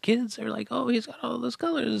all these kids are like, oh, he's got all those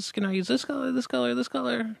colors. Can I use this color, this color, this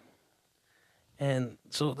color? And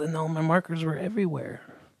so then all my markers were everywhere.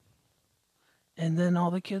 And then all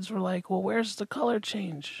the kids were like, well, where's the color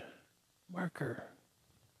change marker?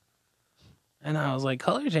 And I was like,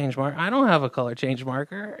 color change marker? I don't have a color change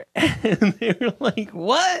marker. And they were like,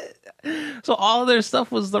 what? So all of their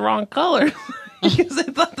stuff was the wrong color. Because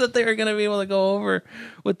they thought that they were going to be able to go over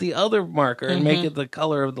with the other marker and make it the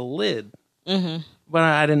color of the lid. Mm-hmm. But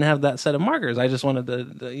I didn't have that set of markers. I just wanted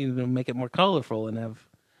to make it more colorful and have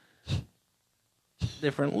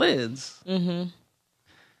different lids. Mm-hmm.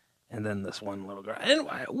 And then this one little girl, and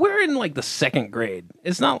we're in like the 2nd grade.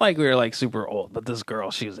 It's not like we were like super old, but this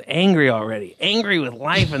girl, she was angry already, angry with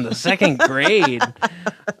life in the 2nd grade.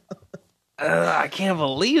 I can't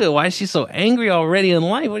believe it. Why is she so angry already in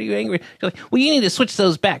life? What are you angry? She's like, well, you need to switch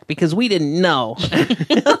those back because we didn't know.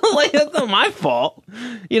 Like, that's not my fault.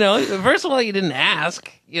 First of all, you didn't ask.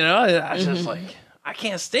 I was just like, I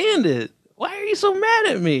can't stand it. Why are you so mad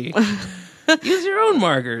at me? Use your own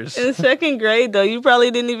markers. In 2nd grade, though, you probably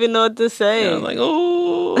didn't even know what to say. Yeah, I'm like,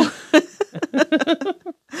 oh.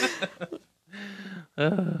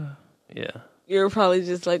 Yeah. You were probably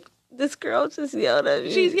just like, this girl just yelled at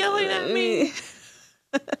me. She's yelling at me.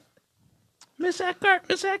 Miss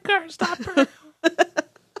Eckhart, stop her.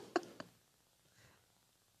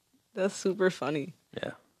 That's super funny.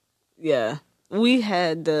 Yeah. Yeah. We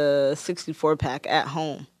had the 64 pack at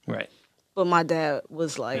home. Right. But my dad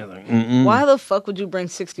was like, why the fuck would you bring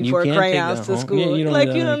 64 crayons to school? Yeah,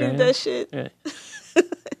 you don't need that shit. Yeah.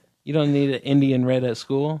 You don't need an Indian red at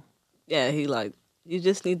school? Yeah, you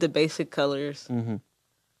just need the basic colors. Mm-hmm.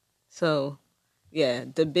 So, yeah,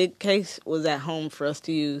 the big case was at home for us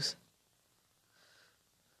to use.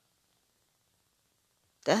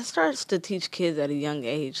 That starts to teach kids at a young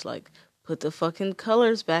age, like, put the fucking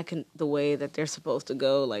colors back in the way that they're supposed to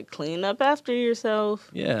go. Like, clean up after yourself.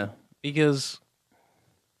 Yeah, because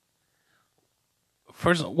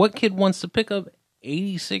first, what kid wants to pick up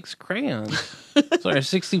 86 crayons? Sorry,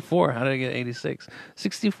 64. How did I get 86?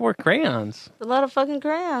 64 crayons. A lot of fucking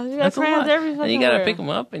crayons. You got That's crayons every fucking And you got to pick them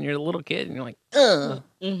up, and you're a little kid, and you're like, Mm-hmm.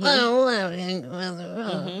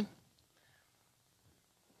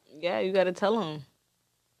 Yeah, you got to tell them.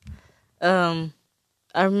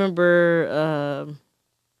 I remember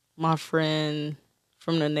my friend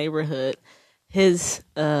from the neighborhood, his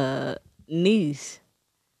niece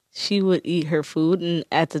she would eat her food, and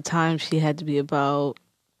at the time she had to be about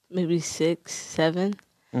maybe 6, 7,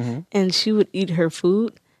 and she would eat her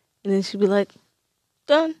food, and then she'd be like,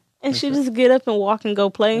 done. And she'd just get up and walk and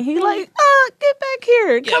go play. And he like, get back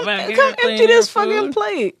here. Come empty this fucking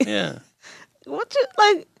plate. Yeah. What you,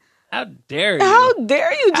 like, how dare you? How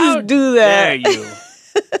dare you just do that? Dare you?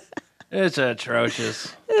 It's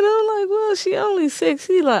atrocious. And I'm like, well, she only 6.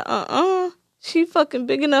 He like, she fucking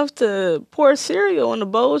big enough to pour cereal in a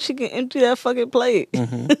bowl. She can empty that fucking plate.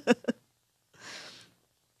 I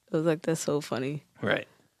was like, that's so funny. Right.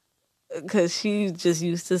 Because she's just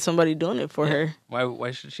used to somebody doing it for her.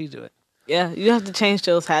 Why should she do it? Yeah, you have to change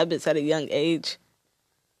those habits at a young age.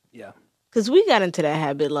 Yeah. Because we got into that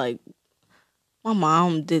habit, like, my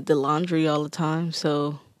mom did the laundry all the time,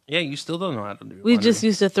 so... Yeah, you still don't know how to do laundry. We just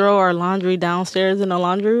used to throw our laundry downstairs in the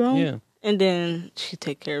laundry room. Yeah. And then she'd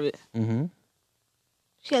take care of it. Mm-hmm.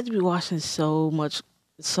 She had to be washing so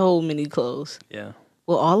many clothes. Yeah.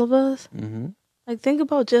 Well, all of us? Mm-hmm. Like, think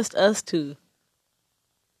about just us two.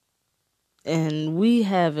 And we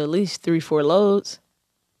have at least 3-4 loads.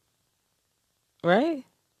 Right?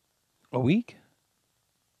 A week?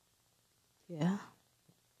 Yeah.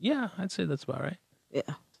 Yeah, I'd say that's about right.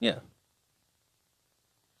 Yeah. Yeah.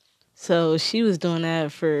 So she was doing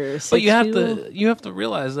that for 6 But people. you have to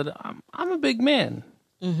realize that I'm a big man.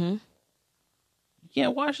 Mm-hmm. You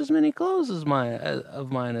can't wash as many clothes of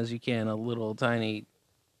mine as you can a little tiny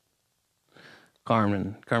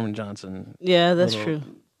Carmen Johnson. Yeah, that's true.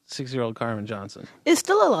 6-year-old Carmen Johnson. It's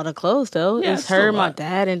still a lot of clothes, though. Yeah, it's her, my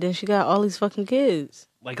dad, and then she got all these fucking kids.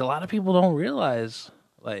 Like, a lot of people don't realize,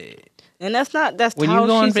 like... And that's when towel you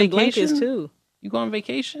go on sheets and vacation, blankets, too. You go on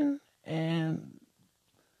vacation, and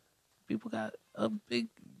people got a big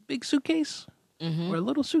suitcase, or a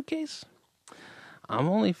little suitcase. I'm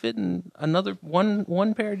only fitting another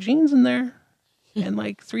one pair of jeans in there, and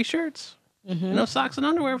like 3 shirts. No socks and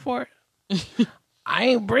underwear for it. I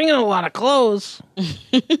ain't bringing a lot of clothes.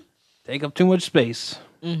 Take up too much space.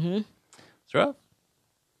 It's rough.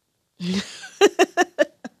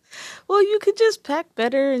 Well, you could just pack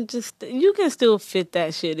better and you can still fit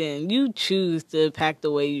that shit in. You choose to pack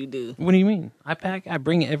the way you do. What do you mean? I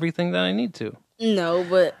bring everything that I need to. No,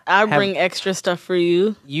 but I bring extra stuff for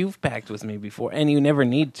you. You've packed with me before, and you never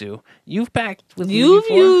need to. You've packed with me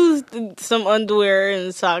before. You've used some underwear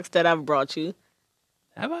and socks that I've brought you.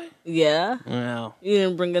 Have I? Yeah. Well. You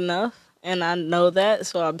didn't bring enough, and I know that,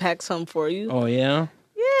 so I packed some for you. Oh, yeah?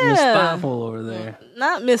 Yeah. Miss Thoughtful over there.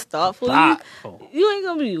 Not Miss Thoughtful. Thoughtful. You ain't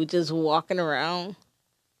gonna be just walking around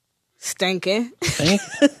stinking. Stink?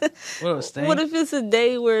 What a stink? What if it's a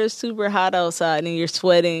day where it's super hot outside and you're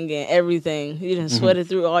sweating and everything? You done sweated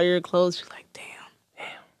through all your clothes. You're like, damn.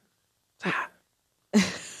 It's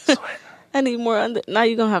hot. Sweat. I need more Now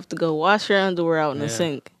you're gonna have to go wash your underwear out in the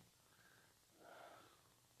sink.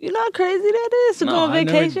 You know how crazy that is to go on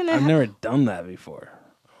vacation? I've never done that before.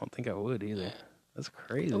 I don't think I would either. That's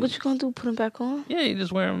crazy. What you gonna do? Put them back on? Yeah, you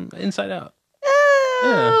just wear them inside out.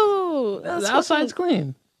 Oh, yeah. The outside's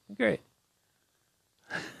clean. Great.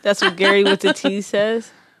 That's what Gary with the T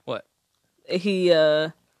says. What? He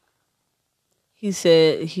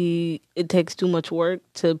said it takes too much work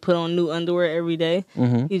to put on new underwear every day.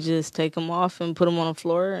 He just take them off and put them on the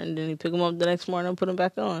floor, and then he pick them up the next morning and put them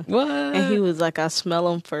back on. What? And he was like, I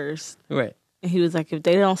smell them first. Right. And he was like, if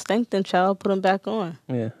they don't stink, then child, put them back on.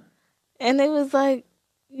 Yeah. And it was like,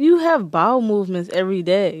 you have bowel movements every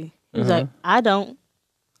day. He was like, I don't.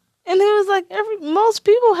 And he was like, most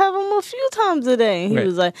people have them a few times a day. And he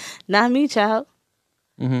was like, not me, child.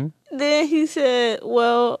 Then he said,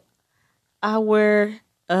 well, I don't wear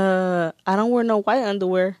no white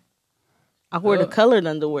underwear. I wear the colored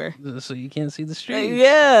underwear. So you can't see the streets.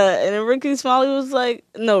 Yeah. And then Ricky Smiley was like,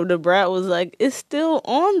 no, the brat was like, it's still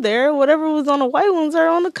on there. Whatever was on the white ones are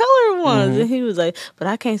on the colored ones. And he was like, but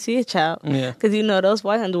I can't see it, child. Yeah. Because you know those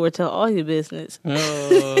white underwear tell all your business.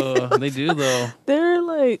 Oh, they do though. They're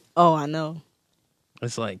like, oh, I know.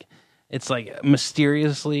 It's like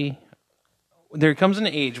mysteriously, there comes an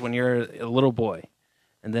age when you're a little boy,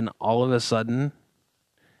 and then all of a sudden,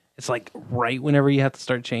 it's like right whenever you have to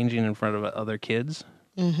start changing in front of other kids,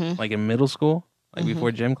 like in middle school, like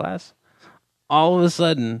before gym class, all of a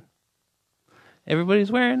sudden,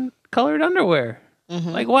 everybody's wearing colored underwear.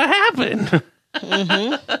 Like, what happened?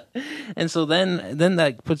 And so then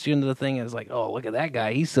that puts you into the thing as like, oh, look at that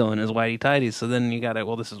guy, he's still in his whitey tighties. So then you gotta,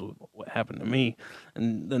 well, this is what happened to me,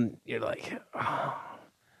 and then you're like, oh,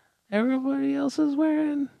 everybody else is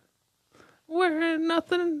wearing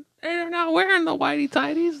nothing. They're not wearing the whitey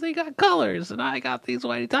tighties. They got colors, and I got these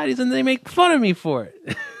whitey tighties, and they make fun of me for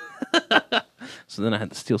it. So then I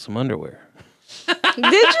had to steal some underwear.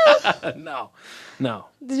 Did you? No.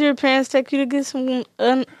 Did your parents take you to get some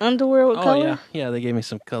underwear with color? Yeah. They gave me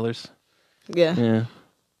some colors. Yeah. Yeah.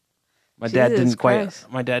 My dad Jesus didn't quite.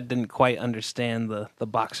 Christ. My dad didn't quite understand the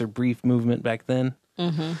boxer brief movement back then.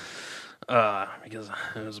 Mm-hmm. Because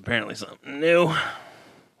it was apparently something new.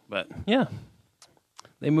 But yeah,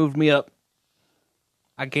 they moved me up.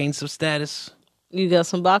 I gained some status. You got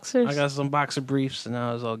some boxers? I got some boxer briefs, and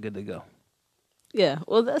now it's all good to go. Yeah.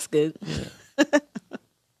 Well, that's good. Yeah.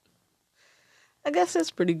 I guess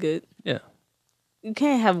that's pretty good. Yeah. You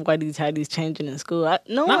can't have whitey tighties changing in school.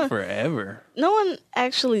 Not forever. No one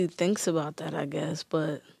actually thinks about that, I guess.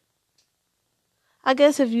 But I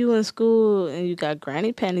guess if you in school and you got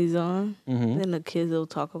granny panties on, then the kids will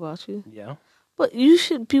talk about you. Yeah. But you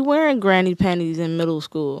should be wearing granny panties in middle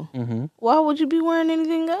school. Mm-hmm. Why would you be wearing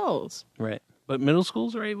anything else? Right. But middle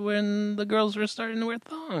school's right when the girls were starting to wear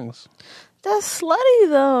thongs. That's slutty,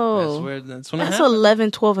 though. That's when it That's happened.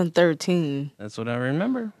 11, 12, and 13. That's what I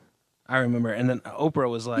remember. And then Oprah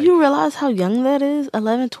was like... You realize how young that is?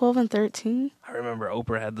 11, 12, and 13? I remember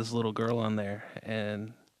Oprah had this little girl on there,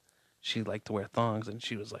 and she liked to wear thongs, and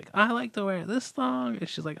she was like, I like to wear this thong. And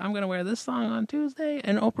she's like, I'm going to wear this thong on Tuesday.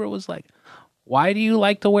 And Oprah was like, why do you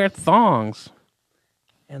like to wear thongs?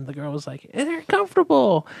 And the girl was like, they're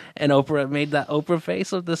comfortable. And Oprah made that Oprah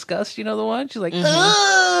face of disgust. You know the one? She's like,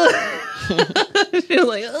 ugh. She was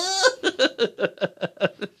like,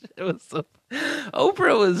 ugh. It was so...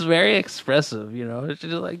 Oprah was very expressive, you know.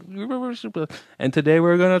 She's like, and today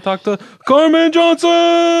we're going to talk to Carmen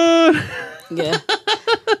Johnson. Yeah.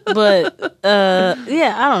 But,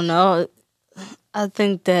 yeah, I don't know. I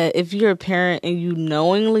think that if you're a parent and you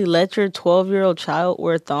knowingly let your 12-year-old child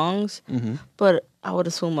wear thongs, but I would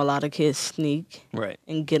assume a lot of kids sneak Right.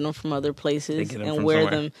 and get them from other places them and from wear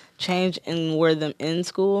somewhere. them, change and wear them in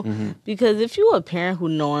school. Because if you're a parent who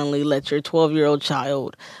knowingly let your 12-year-old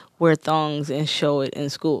child wear thongs and show it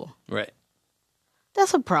in school, Right.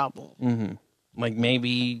 that's a problem. Mm-hmm. Like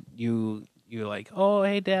maybe you're like, oh,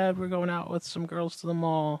 hey, Dad, we're going out with some girls to the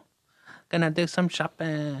mall. Gonna do some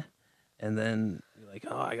shopping. And then you're like,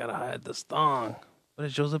 oh, I gotta hide this thong. But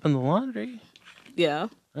it shows up in the laundry. Yeah.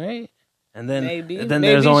 Right? And then Maybe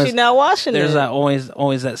there's always she's not washing there's it. that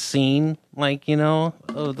always that scene, like, you know,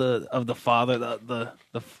 of the father, the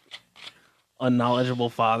unknowledgeable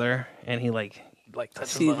father, and he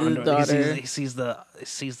touches Sees the his underwear. daughter. He sees the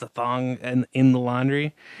thong and in the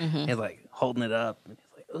laundry. He's like holding it up, and he's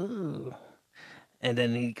like, ooh. And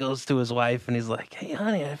then he goes to his wife, and he's like, hey,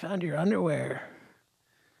 honey, I found your underwear.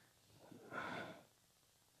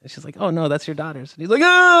 And she's like, oh no, that's your daughter's. And he's like,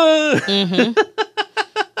 ah.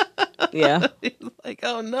 Yeah. He's like,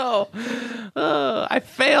 oh no, I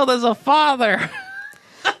failed as a father.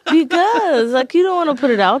 Because, like, you don't want to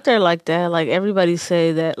put it out there like that. Like, everybody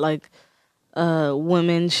say that, like,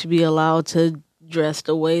 women should be allowed to dress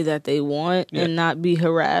the way that they want and not be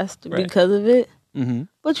harassed because of it. Mm-hmm.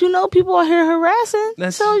 But you know people are here harassing,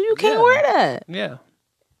 so you can't wear that. Yeah.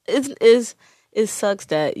 It sucks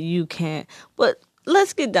that you can't. But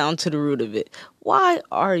let's get down to the root of it. Why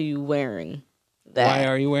are you wearing that? Why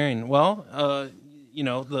are you wearing? Well, you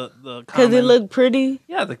know, the because it look pretty.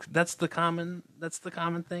 Yeah, that's the common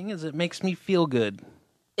thing. Is it makes me feel good.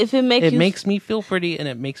 If it makes me feel pretty, and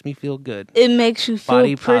it makes me feel good. It makes you feel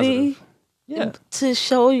Body pretty. positive. Yeah. To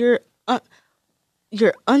show your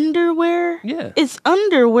underwear. Yeah. It's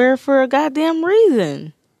underwear for a goddamn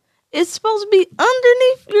reason. It's supposed to be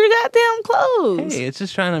underneath your goddamn clothes. Hey, it's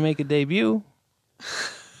just trying to make a debut.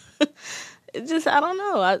 It's just, I don't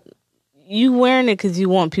know. You wearing it because you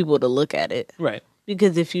want people to look at it. Right.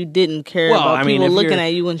 Because if you didn't care about people looking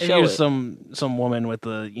at you and show you're it. some woman with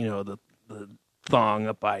the thong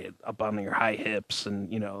up on your high hips,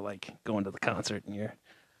 and, you know, like going to the concert in your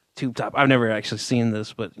tube top. I've never actually seen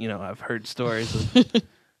this, but, you know, I've heard stories of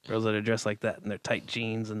girls that are dressed like that in their tight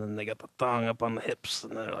jeans, and then they got the thong up on the hips,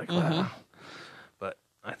 and they're like, wow. But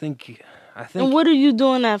I think. And what are you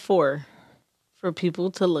doing that for? For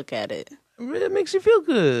people to look at it. It makes you feel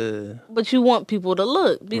good. But you want people to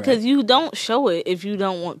look because you don't show it if you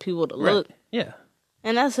don't want people to look. Yeah.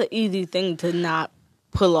 And that's an easy thing to not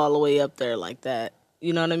pull all the way up there like that.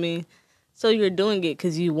 You know what I mean? So you're doing it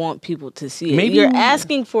because you want people to see it. Maybe you're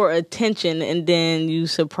asking for attention, and then you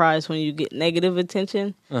surprised when you get negative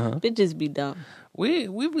attention. Bitches be dumb.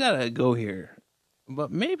 We've got to go here,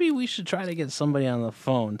 but maybe we should try to get somebody on the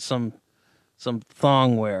phone, some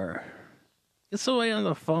thong wearer. Get somebody on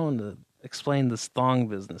the phone to explain this thong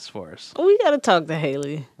business for us. We got to talk to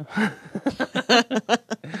Haley.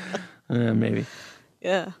 Maybe.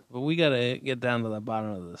 Yeah. But we got to get down to the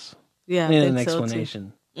bottom of this. Yeah, Need an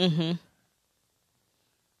explanation.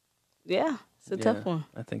 Yeah. It's a tough one.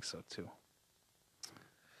 I think so too.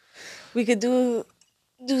 We could do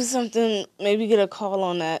something, maybe get a call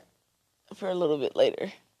on that for a little bit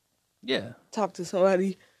later. Yeah. Talk to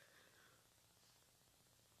somebody.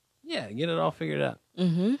 Yeah, get it all figured out.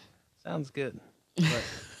 Mm-hmm. Sounds good. But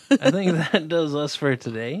I think that does us for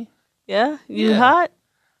today. Yeah? You Yeah. hot?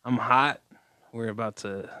 I'm hot. We're about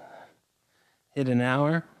to hit an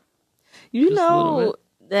hour. You Just a little know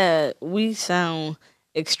that we sound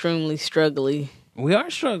extremely struggly. We are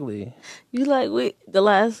struggling. You like the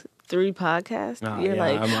last 3 podcasts? You're yeah,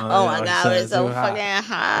 like, oh my God, we're so fucking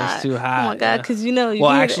hot. It's too hot. Oh my God, because you know. Well,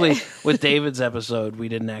 actually, with David's episode, we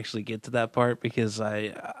didn't actually get to that part because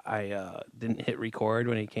I didn't hit record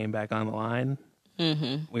when he came back on the line.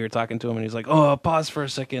 Mm-hmm. We were talking to him, and he's like, "Oh, pause for a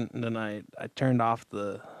second," and then I turned off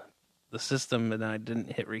the system, and then I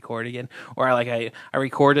didn't hit record again. Or I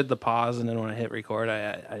recorded the pause, and then when I hit record,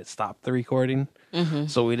 I stopped the recording. Mm-hmm.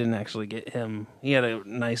 So we didn't actually get him. He had a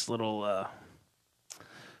nice little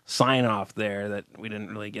sign off there that we didn't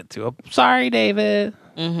really get to. Oh, sorry, David.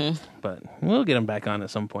 Mm-hmm. But we'll get him back on at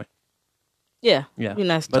some point. Yeah. Yeah. Be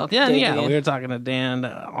nice to But talk then, to David again. we were talking to Dan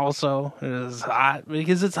also. It is hot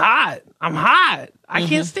because it's hot. I'm hot. I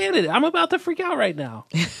can't stand it. I'm about to freak out right now.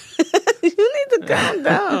 You need to calm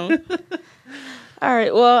down. All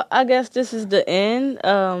right. Well, I guess this is the end.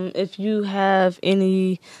 If you have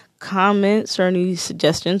any comments or any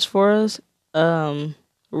suggestions for us,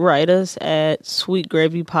 write us at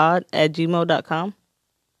sweetgravypod@gmail.com.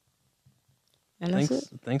 And that's it.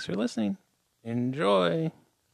 Thanks for listening. Enjoy.